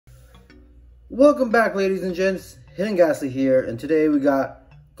Welcome back, ladies and gents. Hidden Ghastly here, and today we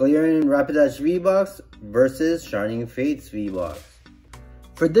got Galarian Rapidash Vbox versus Shining Fates Vbox.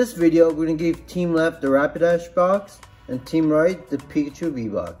 For this video, we're going to give Team Left the Rapidash box and Team Right the Pikachu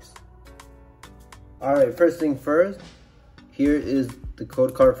Vbox. Alright, first thing first, here is the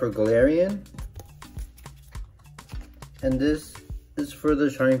code card for Galarian. And this is for the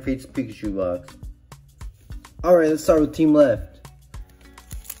Shining Fates Pikachu box. Alright, let's start with Team Left.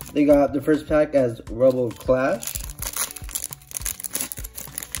 They got the first pack as Rebel Clash.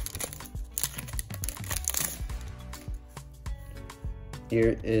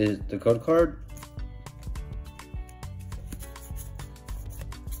 Here is the code card.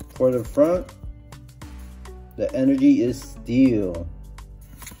 For the front, the energy is Steel.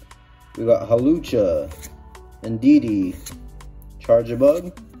 We got Halucha, Indeedee,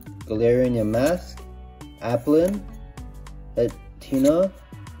 Charjabug, Galarian Yamask, Applin, Tina,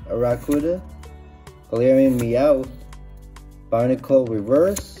 Araquida, Galarian Meowth, Barnacle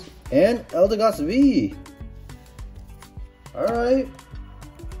Reverse, and Eldegoss V. Alright.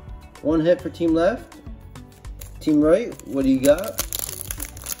 One hit for Team Left. Team Right, what do you got?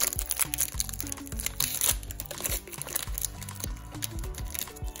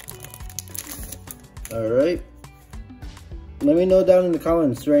 Alright. Let me know down in the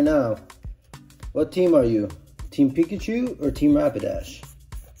comments right now. What team are you? Team Pikachu or Team Rapidash?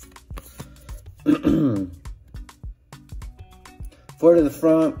 Four to the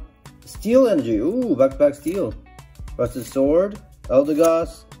front, Steel Energy. Ooh, back-to-back Steel. Rusted Sword,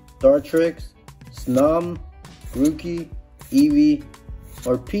 Eldegoss, Dartrix, Snom, Grookey, Eevee,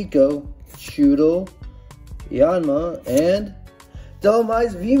 Morpeko, Choodle, Yanma, and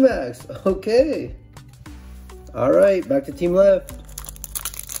Dolomites VMAX. Okay. Alright, back to Team Left.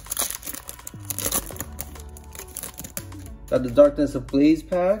 Got the Darkness of Blaze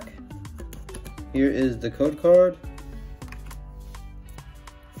pack. Here is the code card.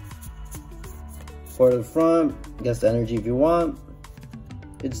 For the front, guess the energy if you want.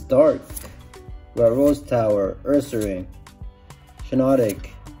 It's dark. We got Rose Tower, Ursaring,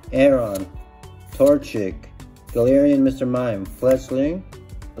 Shiinotic, Aeron, Torchic, Galarian Mr. Mime, Fletchling,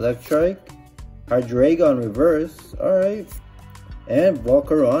 Electrike, Hydreigon Reverse, alright, and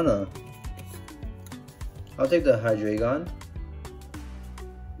Volcarona. I'll take the Hydreigon.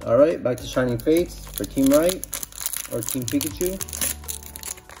 Alright, back to Shining Fates for Team Right or Team Pikachu.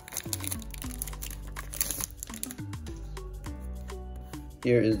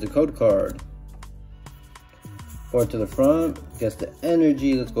 Here is the code card. Four to the front, guess the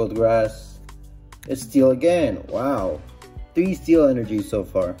energy, let's go with grass. It's Steel again, wow. 3 Steel energies so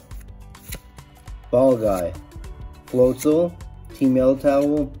far. Ball Guy, Floatzel, Team Yellow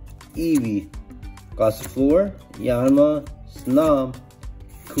Towel, Eevee, Gossifleur, Yanma, Snom,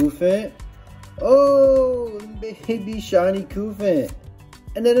 Koofant. Oh, baby shiny Koofant.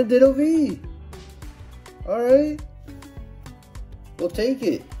 And then a Ditto V. Alright. We'll take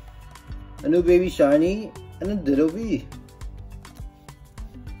it. A new baby shiny and a Ditto V.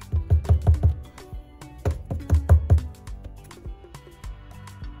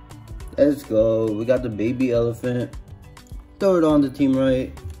 Let's go. We got the baby elephant. Throw it on the Team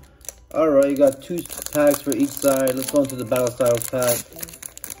Right. Alright, you got 2 packs for each side. Let's go into the Battle Styles pack.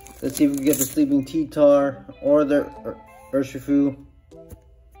 Let's see if we can get the Sleeping T-Tar or the Urshifu.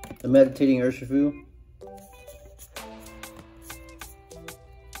 The Meditating Urshifu.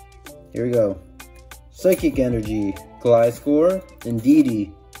 Here we go. Psychic Energy, Gliscor,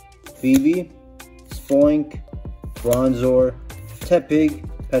 Indeedee, Phoebe, Spoink, Bronzor, Tepig,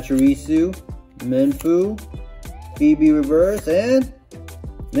 Pachirisu, Minfu, Phoebe Reverse, and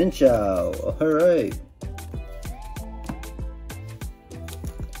Minchow. Alright.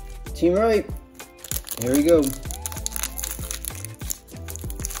 Team Right. Here we go.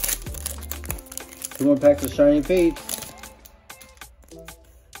 2 more packs of Shining Fates.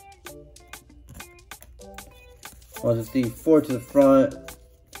 Let's see, 4 to the front.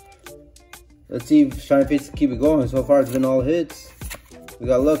 Let's see if Shining Fates can keep it going. So far, it's been all hits. We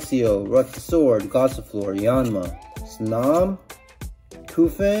got Luxio, Rusted Sword, Gossifleur, Yanma, Snom,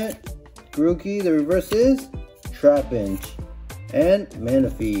 Koofant, Grookey. The reverse is Trapinch, and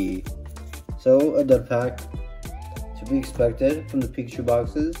Manaphy. So a dud pack to be expected from the Pikachu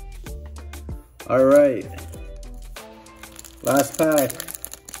boxes. Alright. Last pack.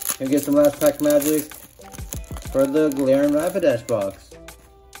 Gonna get some last pack magic for the Galarian Rapidash box.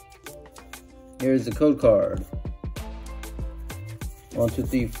 Here's the code card. 1, 2,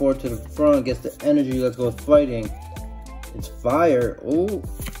 3, 4 to the front. Gets the energy. Let's go with fighting. It's fire. Oh.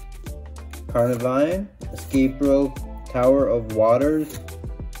 Carnivine, Escape Rope, Tower of Waters,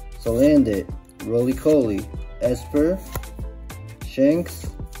 Salandit, Roly-Coly, Esper, Shanks,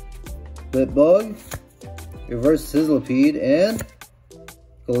 Blipbug, Reverse Sizzlipede, and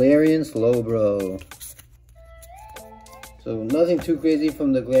Galarian Slowbro. So nothing too crazy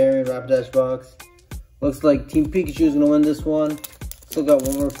from the galarian Rapidash box. Looks like Team Pikachu is going to win this one. Still got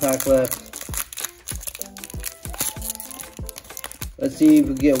one more pack left. Let's see if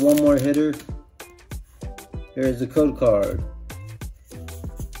we get one more hitter. Here's the code card.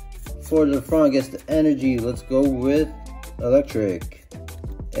 For the front gets the energy. Let's go with electric.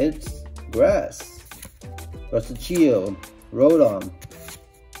 It's grass. Rusticchio, Rotom,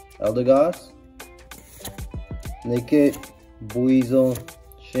 Eldegoss, Nickit, Buizel,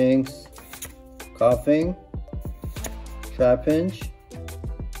 Shanks, Coughing, Trapinch,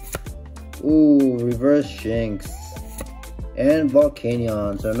 ooh, reverse Shanks, and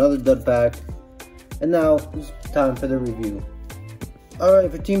Volcanion. So another dud pack. And now it's time for the review.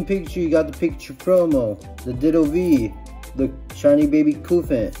 Alright, for Team Pikachu, you got the Pikachu promo, the Ditto V, the shiny baby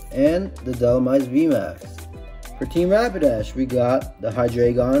Koofant, and the Dolomites VMAX. For Team Rapidash, we got the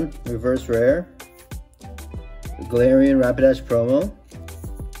Hydreigon Reverse Rare, the Galarian Rapidash promo,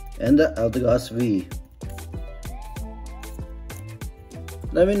 and the Eldegoss V.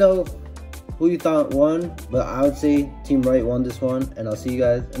 Let me know who you thought won, but I would say Team Right won this one, and I'll see you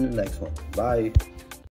guys in the next one. Bye.